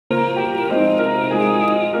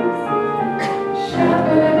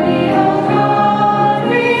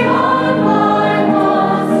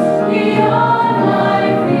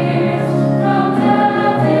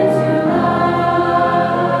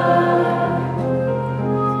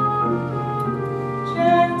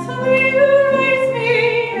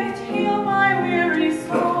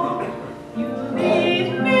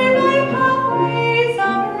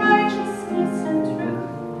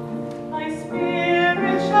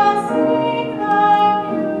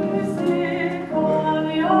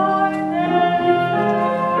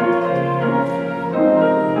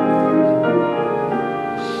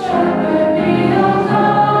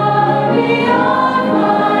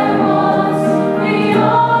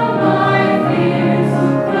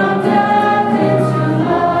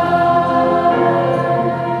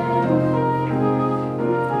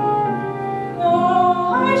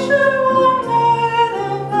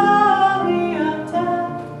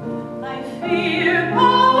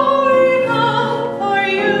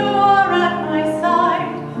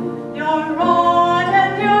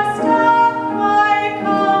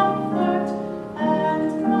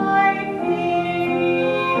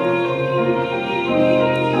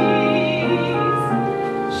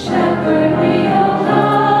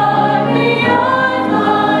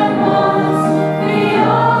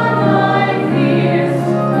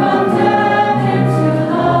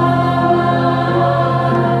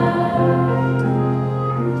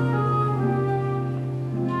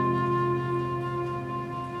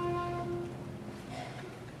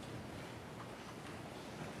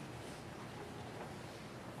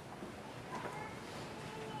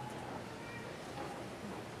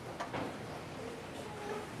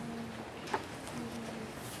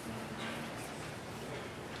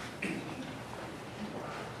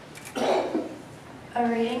A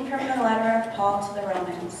reading from the letter of Paul to the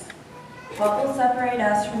Romans. What will separate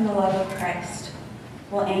us from the love of Christ?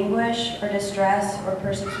 Will anguish or distress or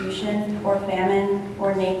persecution or famine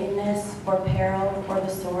or nakedness or peril or the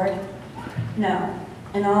sword? No.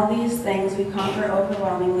 In all these things we conquer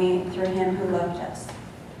overwhelmingly through him who loved us.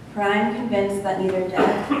 For I am convinced that neither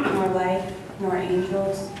death, nor life, nor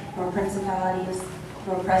angels, nor principalities,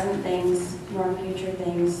 nor present things, nor future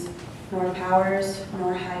things, nor powers,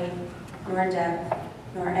 nor height, nor depth,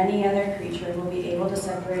 nor any other creature will be able to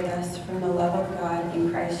separate us from the love of God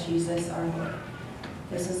in Christ Jesus our Lord.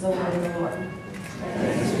 This is the word of the Lord.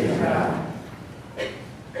 Thanks be to God.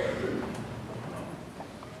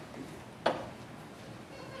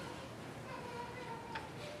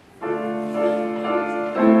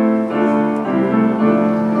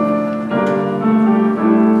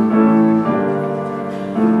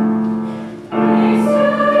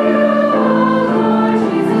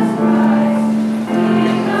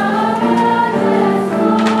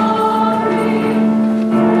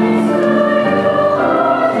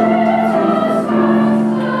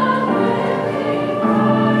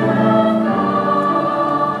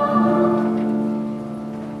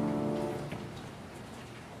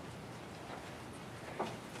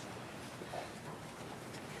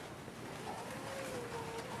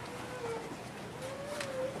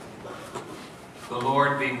 The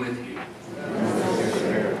Lord be with you.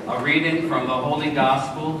 A reading from the Holy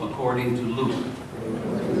Gospel according to Luke.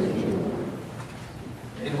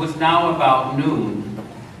 It was now about noon,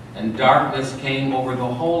 and darkness came over the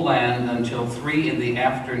whole land until 3 in the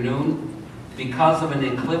afternoon because of an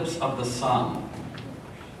eclipse of the sun.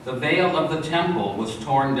 The veil of the temple was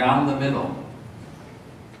torn down the middle.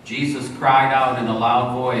 Jesus cried out in a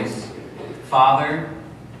loud voice, "Father,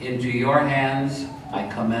 into your hands I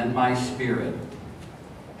commend my spirit."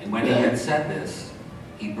 And when he had said this,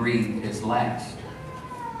 he breathed his last.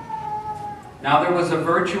 Now there was a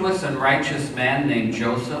virtuous and righteous man named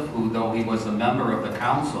Joseph, who, though he was a member of the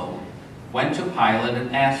council, went to Pilate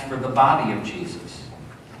and asked for the body of Jesus.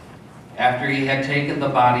 After he had taken the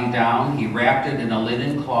body down, he wrapped it in a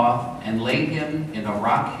linen cloth and laid him in a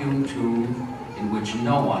rock-hewn tomb in which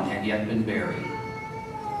no one had yet been buried.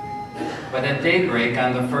 But at daybreak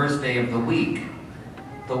on the first day of the week,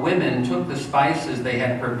 the women took the spices they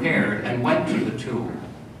had prepared and went to the tomb.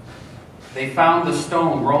 They found the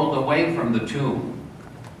stone rolled away from the tomb,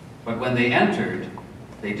 but when they entered,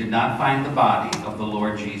 they did not find the body of the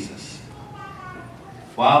Lord Jesus.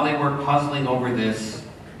 While they were puzzling over this,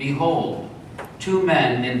 behold, 2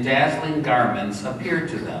 men in dazzling garments appeared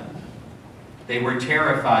to them. They were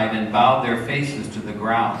terrified and bowed their faces to the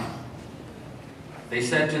ground. They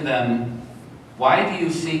said to them, "Why do you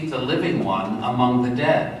seek the living one among the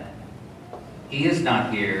dead? He is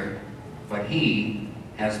not here, but he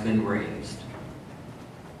has been raised."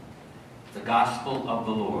 The Gospel of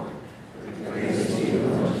the Lord. Praise to you,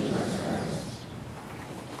 Lord Jesus Christ.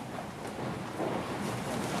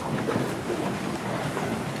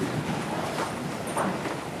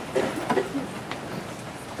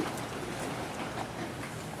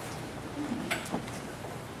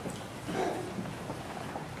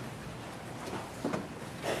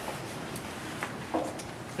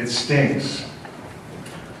 It stinks.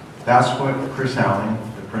 That's what Chris Allen,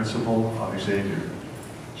 the principal of Xavier,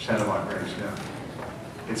 said about Greg's death.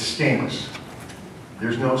 It stinks.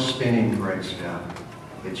 There's no spinning Greg's death.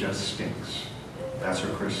 It just stinks. That's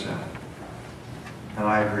what Chris said. And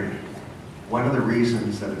I agree. One of the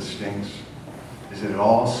reasons that it stinks is that it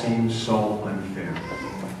all seems so unfair.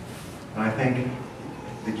 And I think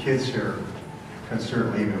the kids here can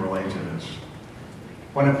certainly even relate to this.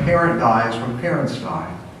 When a parent dies, when parents die,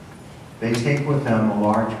 they take with them a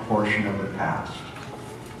large portion of the past.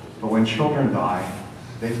 But when children die,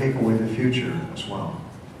 they take away the future as well.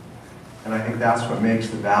 And I think that's what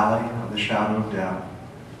makes the valley of the shadow of death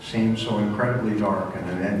seem so incredibly dark and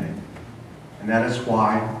unending. And that is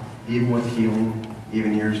why, even with healing,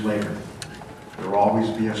 even years later, there will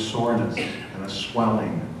always be a soreness and a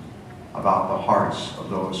swelling about the hearts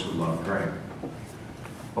of those who love Greg.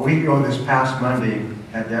 A week ago this past Monday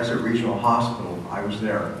at Desert Regional Hospital, I was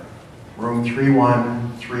there. Room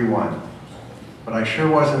 3131. But I sure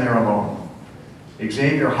wasn't there alone.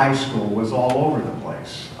 Xavier High School was all over the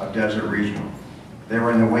place of Desert Regional. They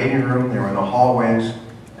were in the waiting room, they were in the hallways,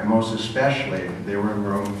 and most especially, they were in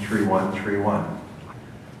room 3131.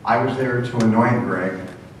 I was there to anoint Greg.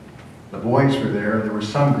 The boys were there. There were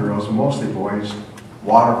some girls, mostly boys,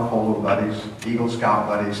 water polo buddies, Eagle Scout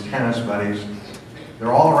buddies, tennis buddies.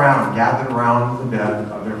 They're all around, gathered around the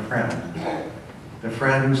bed of their friend. The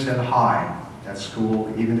friend who said hi at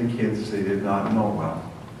school, even to kids they did not know well.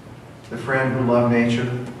 the friend who loved nature,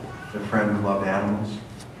 the friend who loved animals,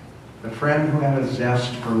 the friend who had a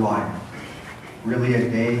zest for life, really a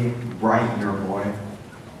gay, bright little boy,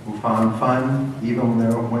 who found fun even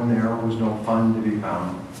when there was no fun to be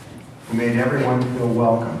found, who made everyone feel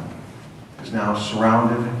welcome, is now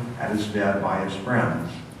surrounded at his bed by his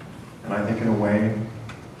friends. And I think in a way,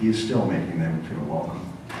 he is still making them feel welcome.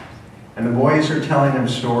 And the boys are telling him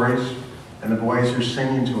stories, and the boys are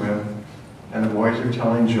singing to him, and the boys are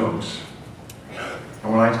telling jokes.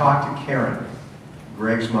 And when I talked to Karen,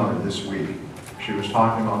 Greg's mother, this week, she was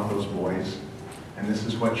talking about those boys, and this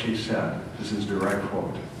is what she said. This is a direct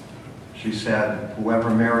quote. She said, "Whoever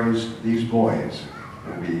marries these boys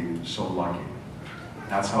will be so lucky."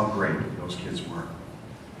 That's how great those kids were.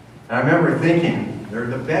 And I remember thinking,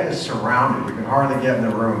 the bed is surrounded. You can hardly get in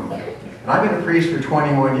the room. And I've been a priest for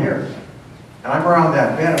 21 years. And I'm around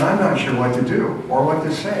that bed, and I'm not sure what to do or what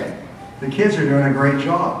to say. The kids are doing a great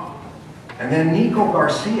job. And then Nico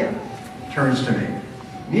Garcia turns to me.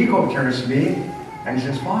 Nico turns to me, and he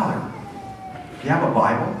says, "Father, do you have a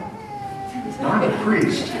Bible?" And I'm a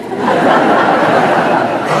priest.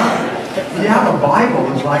 Do you have a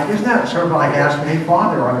Bible? It's like, isn't that sort of like asking, "Hey,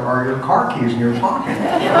 Father, are your car keys in your pocket?"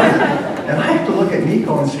 And I have to look at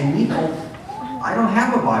Nico and say, "Nico, I don't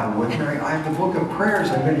have a Bible with me. I have the book of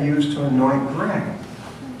prayers I'm going to use to anoint Greg."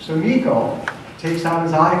 So Nico takes out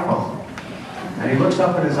his iPhone, and he looks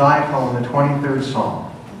up at his iPhone the 23rd Psalm.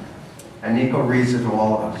 And Nico reads it to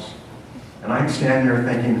all of us. And I'm standing there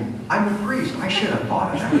thinking, I'm a priest. I should have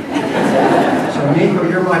thought of that. So Nico,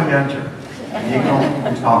 you're my mentor. Nico,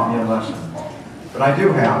 you taught me a lesson. But I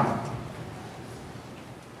do have,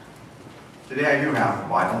 today I do have the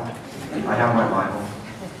Bible. I have my Bible.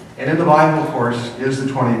 And in the Bible, of course, is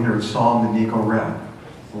the 23rd Psalm that Nico read.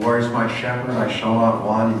 "The Lord is my shepherd, I shall not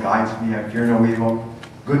want. He guides me, I fear no evil.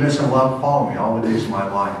 Goodness and love follow me all the days of my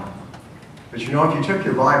life." But you know, if you took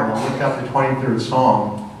your Bible and looked up the 23rd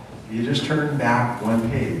Psalm, you just turned back one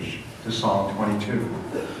page to Psalm 22.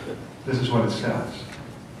 This is what it says.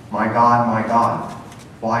 My God,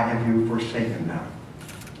 why have you forsaken them?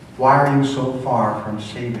 Why are you so far from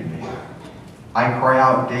saving me? I cry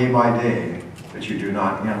out day by day, but you do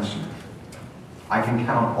not answer. I can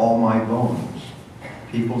count all my bones.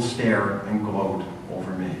 People stare and gloat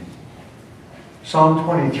over me." Psalm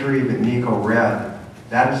 23 that Nico read,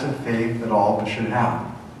 that is a faith that all of us should have.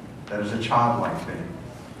 That is a childlike faith.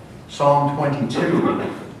 Psalm 22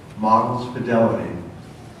 models fidelity,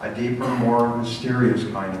 a deeper, more mysterious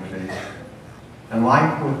kind of faith. And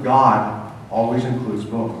life with God always includes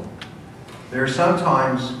both. There are some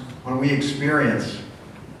times when we experience,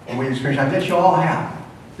 I bet you all have,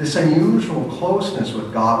 this unusual closeness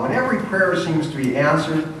with God, when every prayer seems to be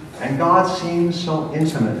answered, and God seems so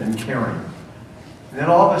intimate and caring. And then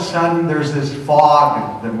all of a sudden, there's this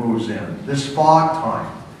fog that moves in, this fog time,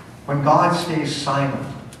 when God stays silent,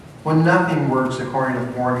 when nothing works according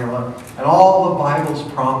to formula, and all the Bible's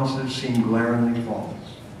promises seem glaringly false.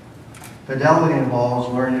 Fidelity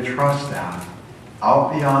involves learning to trust that,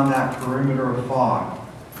 out beyond that perimeter of fog,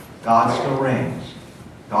 God still reigns.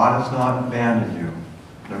 God has not abandoned you,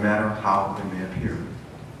 no matter how it may appear.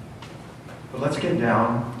 But let's get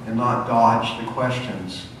down and not dodge the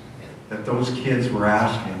questions that those kids were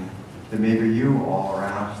asking, that maybe you all are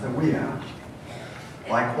asked, that we asked.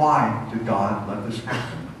 Like, why did God let this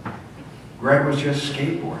happen? Greg was just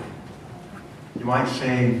skateboarding. You might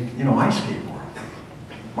say, you know, I skateboard.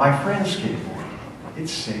 My friends skateboard.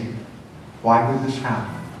 It's safe. Why would this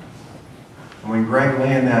happen? And when Greg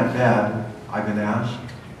lay in that bed, I've been asked,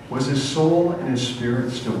 was his soul and his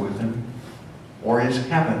spirit still with him? Or is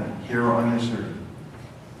heaven here on this earth?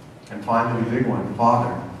 And finally, the big one,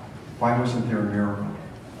 Father, why wasn't there a miracle?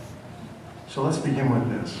 So let's begin with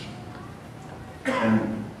this.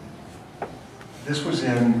 And this was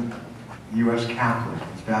in U.S. Catholic.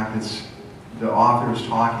 In fact, the author is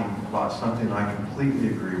talking about something I completely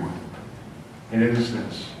agree with. And it is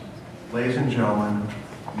this. Ladies and gentlemen,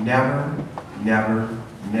 never, never,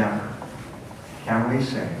 never can we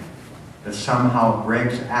say that somehow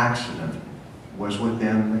Greg's accident was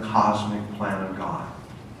within the cosmic plan of God.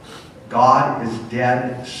 God is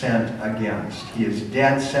dead set against. He is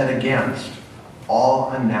dead set against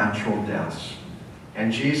all unnatural deaths.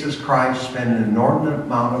 And Jesus Christ spent an inordinate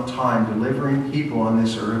amount of time delivering people on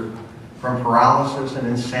this earth from paralysis and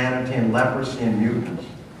insanity and leprosy and mutants.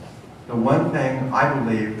 The one thing I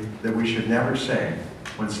believe that we should never say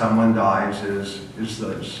when someone dies is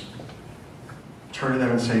this. Turn to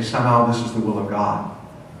them and say, somehow this is the will of God.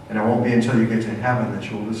 And it won't be until you get to heaven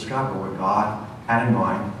that you'll discover what God had in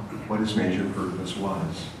mind, what his major purpose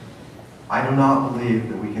was. I do not believe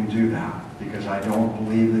that we can do that. because I don't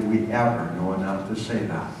believe that we ever know enough to say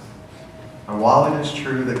that. And while it is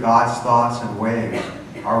true that God's thoughts and ways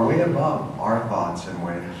are way above our thoughts and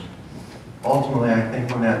ways, ultimately I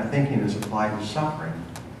think when that thinking is applied to suffering,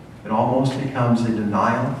 it almost becomes a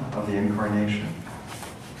denial of the incarnation.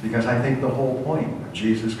 Because I think the whole point of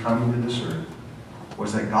Jesus coming to this earth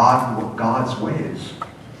was that God's ways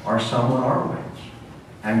are somewhat our ways,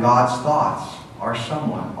 and God's thoughts are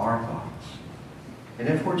somewhat our thoughts. And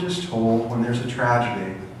if we're just told when there's a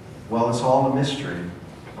tragedy, well, it's all a mystery,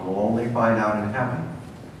 and we'll only find out in heaven,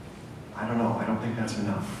 I don't know, I don't think that's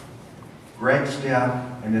enough. Greg's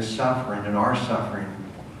death and his suffering and our suffering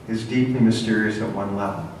is deeply mysterious at one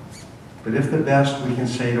level. But if the best we can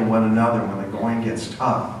say to one another when the going gets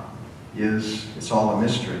tough is it's all a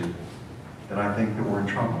mystery, then I think that we're in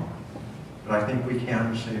trouble. But I think we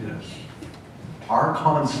can say this. Our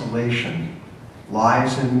consolation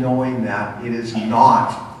lies in knowing that it is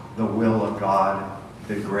not the will of God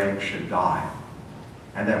that Greg should die.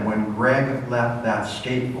 And that when Greg left that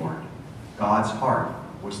skateboard, God's heart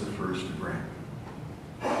was the first to break.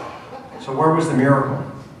 So where was the miracle?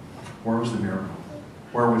 Where was the miracle?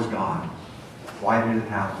 Where was God? Why did it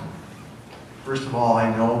happen? First of all, I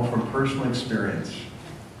know from personal experience,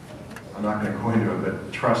 I'm not going to go into it,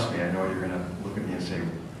 but trust me, I know you're going to look at me and say,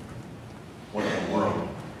 what in the world?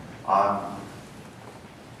 About,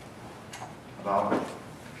 I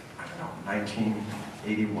don't know,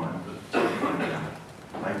 1981,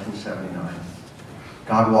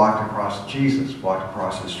 1979, Jesus walked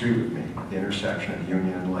across the street with me at the intersection of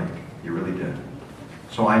Union and Lake. He really did.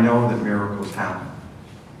 So I know that miracles happen.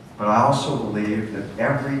 But I also believe that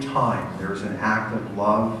every time there's an act of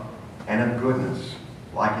love and of goodness,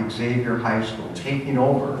 like Xavier High School taking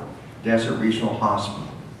over Desert Regional Hospital,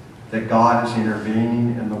 that God is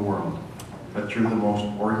intervening in the world, but through the most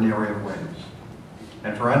ordinary of ways.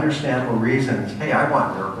 And for understandable reasons, hey, I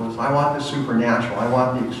want miracles, I want the supernatural, I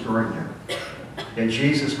want the extraordinary. Yet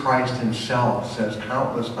Jesus Christ himself says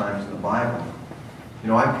countless times in the Bible, you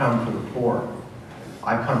know, I've come for the poor.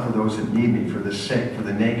 I've come for those that need me, for the sick, for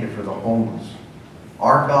the naked, for the homeless.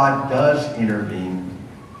 Our God does intervene,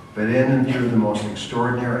 but in and through the most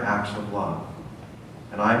extraordinary acts of love.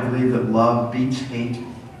 And I believe that love beats hate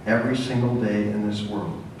every single day in this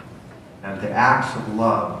world. And the acts of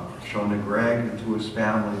love shown to Greg and to his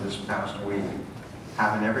family this past week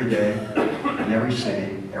happen every day, in every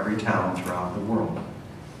city, every town throughout the world.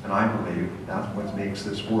 And I believe that's what makes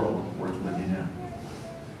this world worth living in.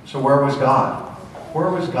 So where was God? Where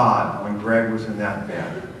was God when Greg was in that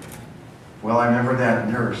bed? Well, I remember that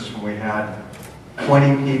nurse when we had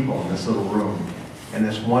 20 people in this little room, and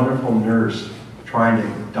this wonderful nurse trying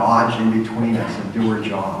to dodge in between us and do her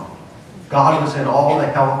job. God was in all the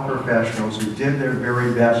health professionals who did their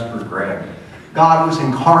very best for Greg. God was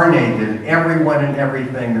incarnated in everyone and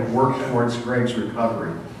everything that worked towards Greg's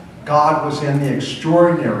recovery. God was in the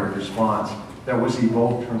extraordinary response that was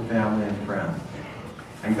evoked from family and friends.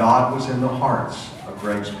 And God was in the hearts of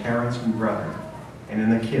Greg's parents and brethren, and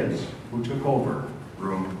in the kids who took over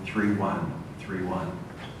room 3131.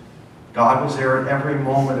 God was there at every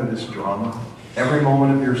moment of this drama, every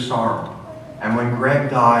moment of your sorrow. And when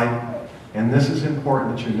Greg died, and this is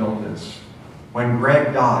important that you know this, when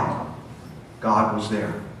Greg died, God was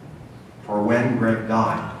there. For when Greg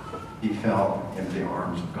died, he fell into the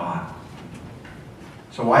arms of God.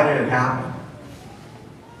 So why did it happen?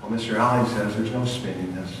 Well, Mr. Allen says there's no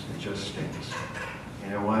spinning this, it just stinks.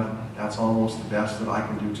 You know what? That's almost the best that I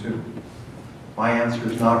can do too. My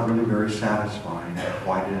answer is not really very satisfying.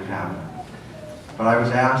 Why did it happen? But I was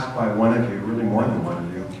asked by one of you, really more than one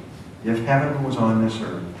of you, if heaven was on this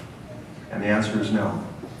earth. And the answer is no.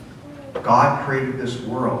 God created this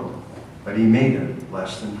world, but he made it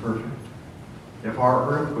less than perfect. If our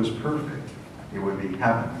earth was perfect, it would be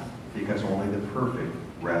heaven, because only the perfect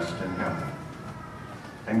rest in heaven.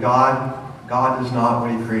 And God does not,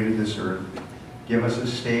 when he created this earth, give us a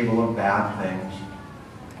stable of bad things.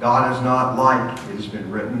 God is not like it has been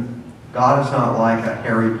written. God is not like a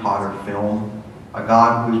Harry Potter film, a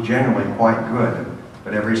God who is generally quite good,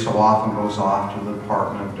 but every so often goes off to the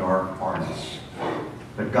Department of Dark Arts.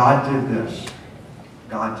 But God did this.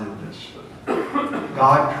 God did this.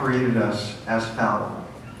 God created us as fallible.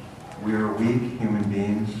 We are weak human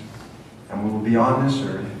beings, and we will be on this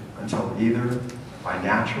earth until either by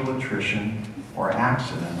natural attrition or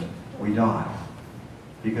accident we die.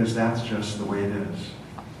 Because that's just the way it is.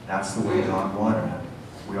 That's the way God wanted it.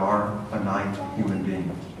 We are finite human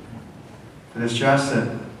beings. But it's just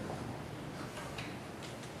that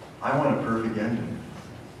I want a perfect ending.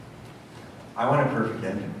 I want a perfect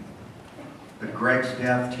ending. But Greg's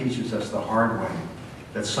death teaches us the hard way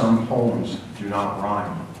that some poems do not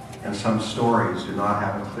rhyme, and some stories do not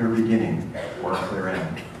have a clear beginning or a clear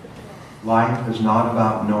end. Life is not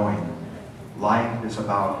about knowing. Life is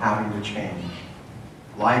about having to change.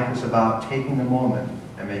 Life is about taking the moment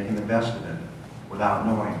and making the best of it without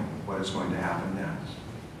knowing what is going to happen next.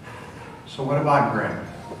 So what about Greg?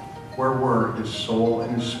 Where were his soul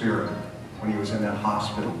and his spirit when he was in that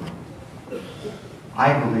hospital room?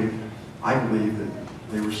 I believe that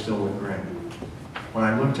they were still with Greg. When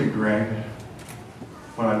I looked at Greg,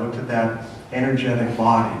 when I looked at that energetic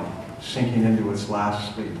body sinking into its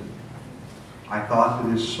last sleep, I thought that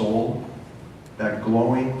his soul, that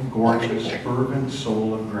glowing, gorgeous, fervent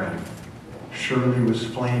soul of Greg, surely was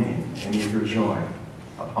flaming in eager joy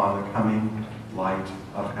upon the coming light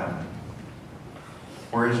of heaven.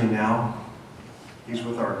 Where is he now? He's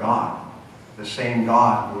with our God, the same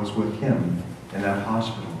God who was with him in that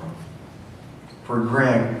hospital room. For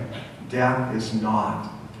Greg, death is not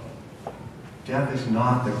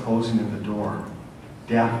the closing of the door.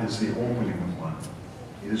 Death is the opening of one.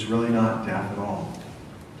 It is really not death at all.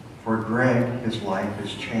 For Greg, his life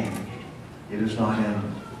has changed. It is not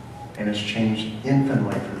ended, and it's changed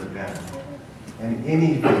infinitely for the better. And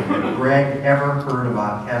anything that Greg ever heard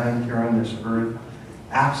about heaven here on this earth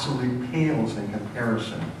absolutely pales in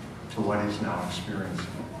comparison to what he's now experiencing.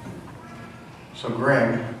 So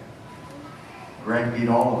Greg beat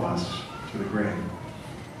all of us to the grave.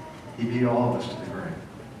 He beat all of us to the grave.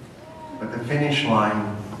 But the finish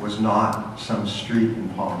line was not some street in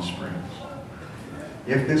Palm Springs.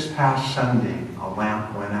 If this past Sunday a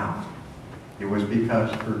lamp went out, it was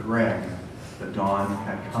because for Greg, the dawn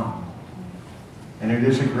had come. And it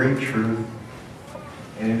is a great truth,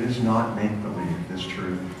 and it is not make-believe, this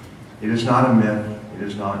truth. It is not a myth, it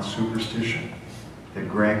is not superstition, that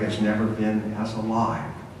Greg has never been as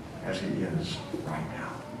alive as he is right now.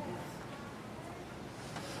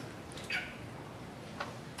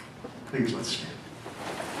 Please, let's stand.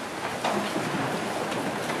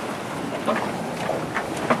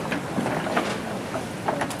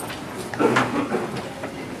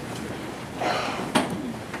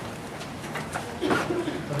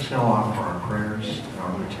 Let's now offer our prayers and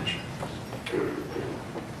our petitions.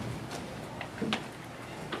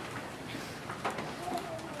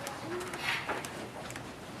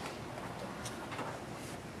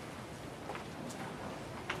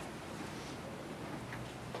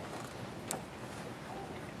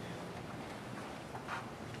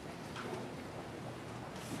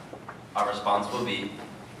 Our response will be,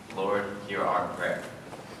 Lord, hear our prayer.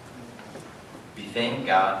 We thank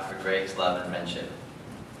God for Greg's love and friendship.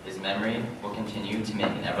 His memory will continue to make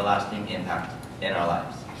an everlasting impact in our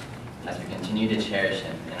lives as we continue to cherish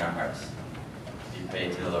him in our hearts. We pray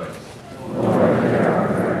to the Lord.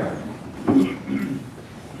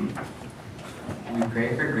 We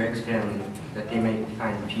pray for Greg's family that they may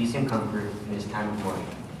find peace and comfort in this time of mourning.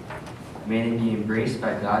 May they be embraced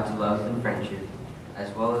by God's love and friendship, as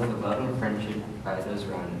well as the love and friendship by those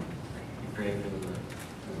around him. We pray for the Lord.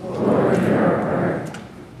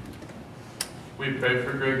 We pray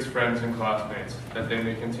for Greg's friends and classmates, that they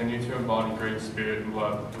may continue to embody Greg's spirit and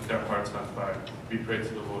love with their hearts on fire. We pray to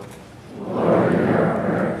the Lord.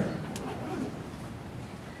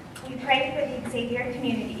 We pray for the Xavier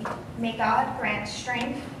community. May God grant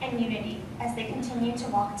strength and unity as they continue to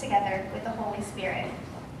walk together with the Holy Spirit.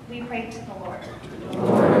 We pray to the Lord.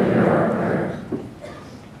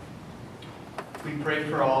 We pray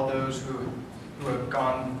for all those who have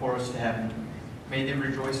gone before us to heaven. May they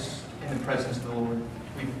rejoice in the presence of the Lord.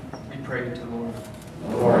 We pray to the Lord.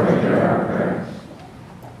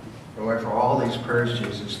 Lord, for all these prayers,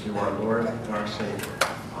 Jesus, through our Lord and our Savior.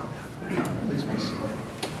 Amen. Please be seated.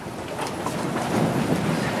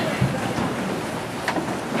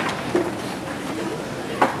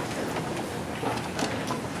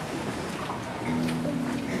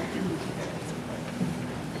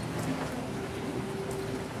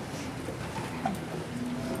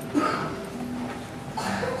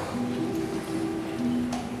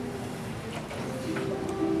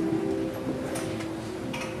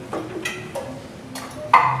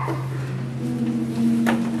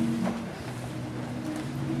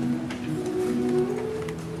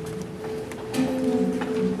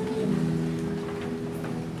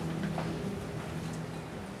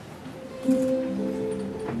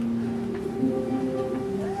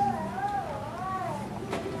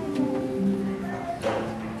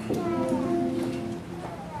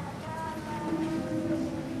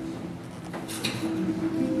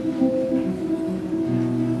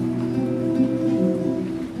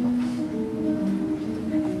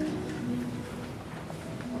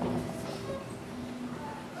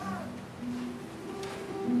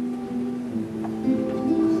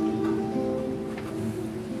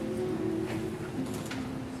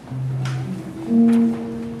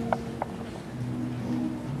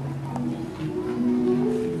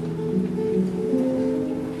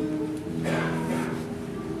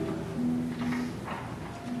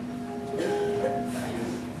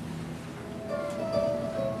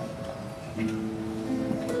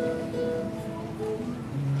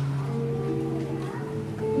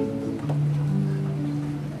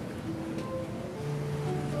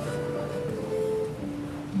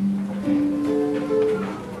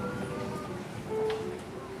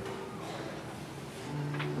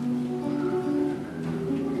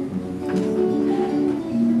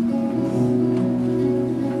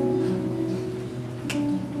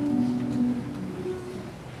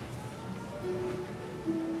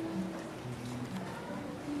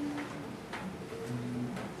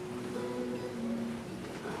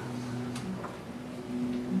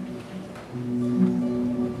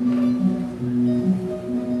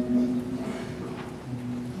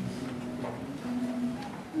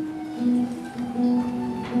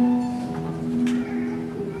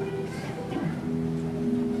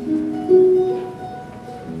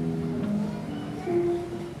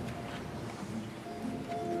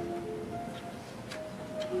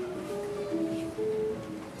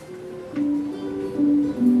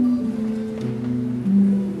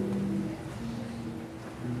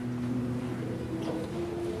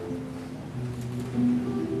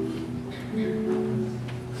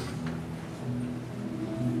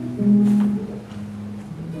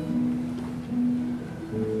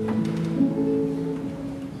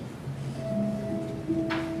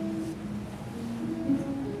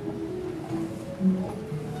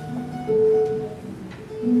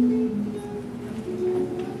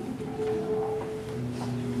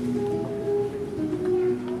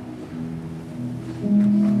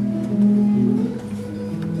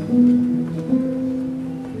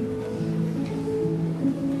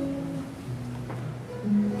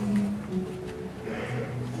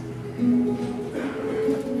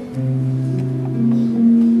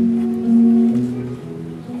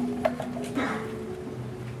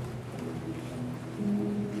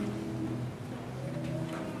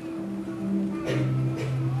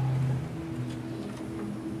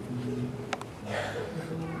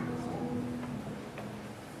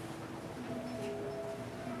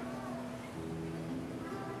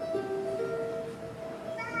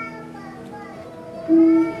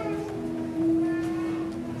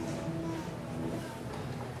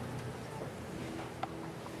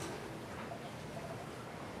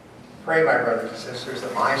 Pray, my brothers and sisters,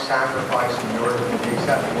 that my sacrifice and yours will be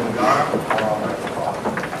acceptable to God, our Almighty Father.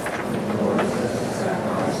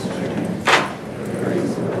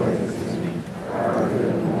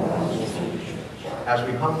 As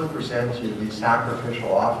we humbly present to you these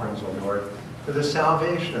sacrificial offerings, O Lord, for the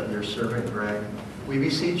salvation of your servant Greg, we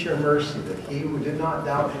beseech your mercy that he who did not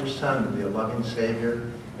doubt your Son to be a loving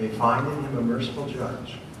Savior may find in him a merciful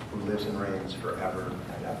Judge who lives and reigns forever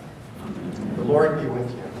and ever. The Lord be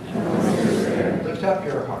with you. Lift up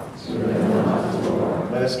your hearts.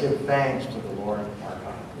 Let us give thanks to the Lord our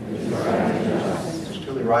God. It is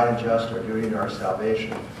truly right and just, our duty and our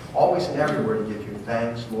salvation, always and everywhere to give you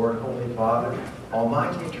thanks, Lord, Holy Father,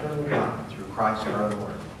 Almighty, eternal God, through Christ our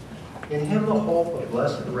Lord. In him the hope of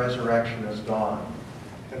blessed resurrection has dawned,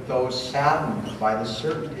 that those saddened by the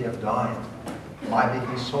certainty of dying might be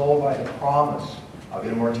consoled by the promise of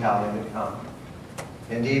immortality to come.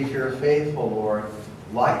 Indeed, if you're faithful, Lord,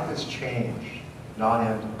 life is changed, not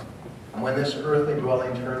ended. And when this earthly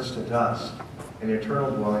dwelling turns to dust, an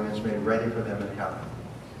eternal dwelling is made ready for them in heaven.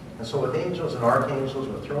 And so with angels and archangels,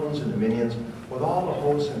 with thrones and dominions, with all the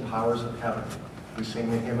hosts and powers of heaven, we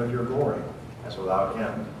sing the hymn of your glory, as without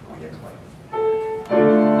end we acclaim.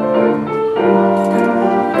 Oh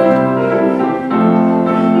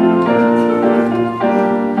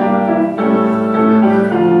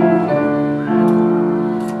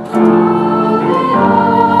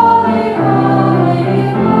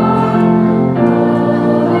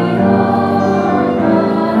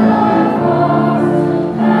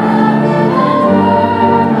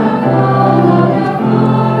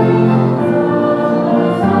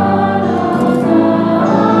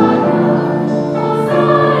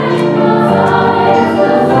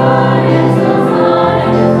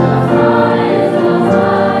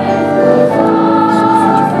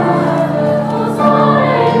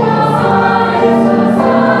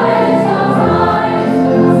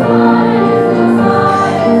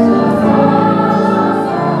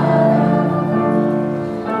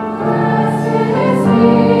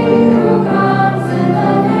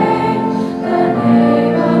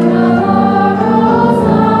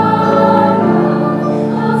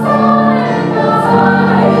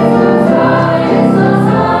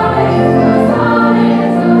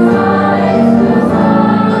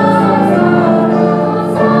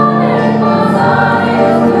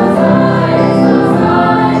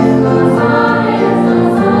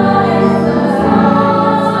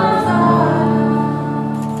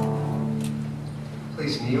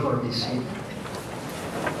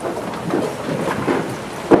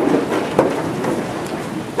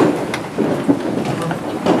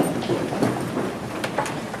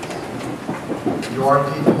are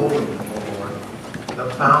indeed holy, O Lord, the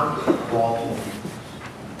fountain of all holiness.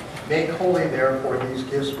 Make holy, therefore, these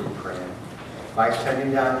gifts, we pray, by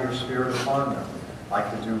sending down your Spirit upon them, like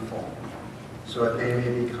the dewfall, so that they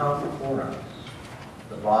may become for us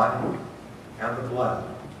the body and the blood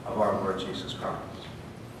of our Lord Jesus Christ.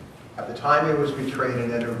 At the time he was betrayed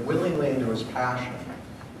and entered willingly into his passion,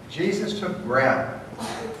 Jesus took bread,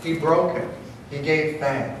 he broke it, he gave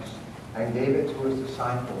thanks, and gave it to his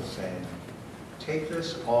disciples, saying, "Take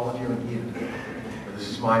this, all of you, and eat of it, for this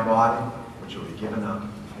is my body, which will be given up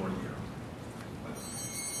for you."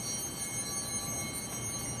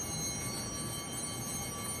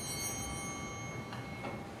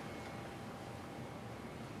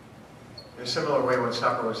 In a similar way, when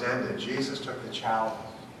supper was ended, Jesus took the chalice,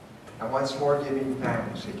 and once more giving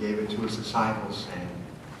thanks, he gave it to his disciples, saying,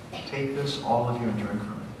 "Take this, all of you, and drink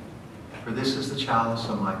from it. For this is the chalice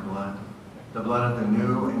of my blood, the blood of the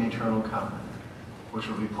new and eternal covenant, which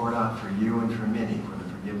will be poured out for you and for many for the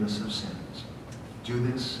forgiveness of sins. Do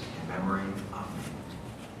this in memory of me."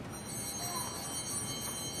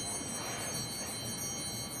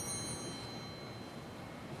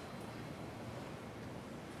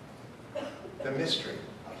 The mystery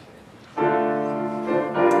of faith.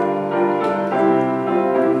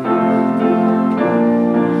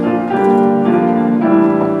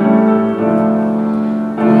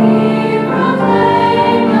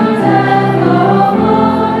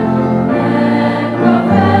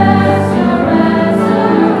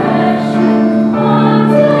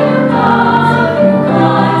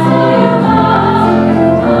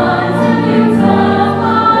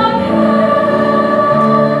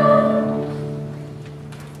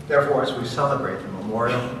 Therefore, as we celebrate the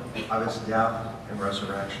memorial of his death and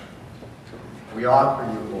resurrection, we offer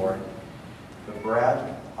you, Lord, the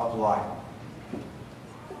bread of life,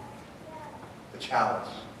 the chalice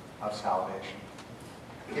of salvation,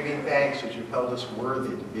 giving thanks that you've held us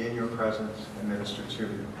worthy to be in your presence and minister to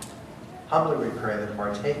you. Humbly we pray that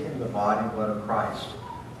partaking the body and blood of Christ,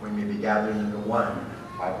 we may be gathered into one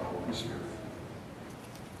by the Holy Spirit.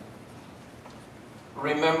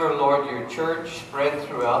 Remember, Lord, your church spread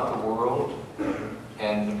throughout the world,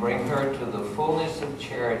 and bring her to the fullness of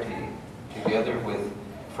charity, together with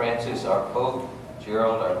Francis, our Pope,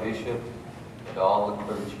 Gerald, our Bishop, and all the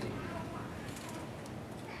clergy.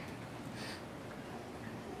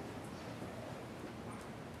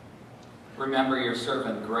 Remember your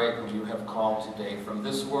servant Greg, whom you have called today from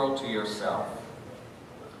this world to yourself.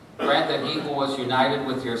 Grant that he who was united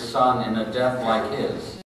with your Son in a death like his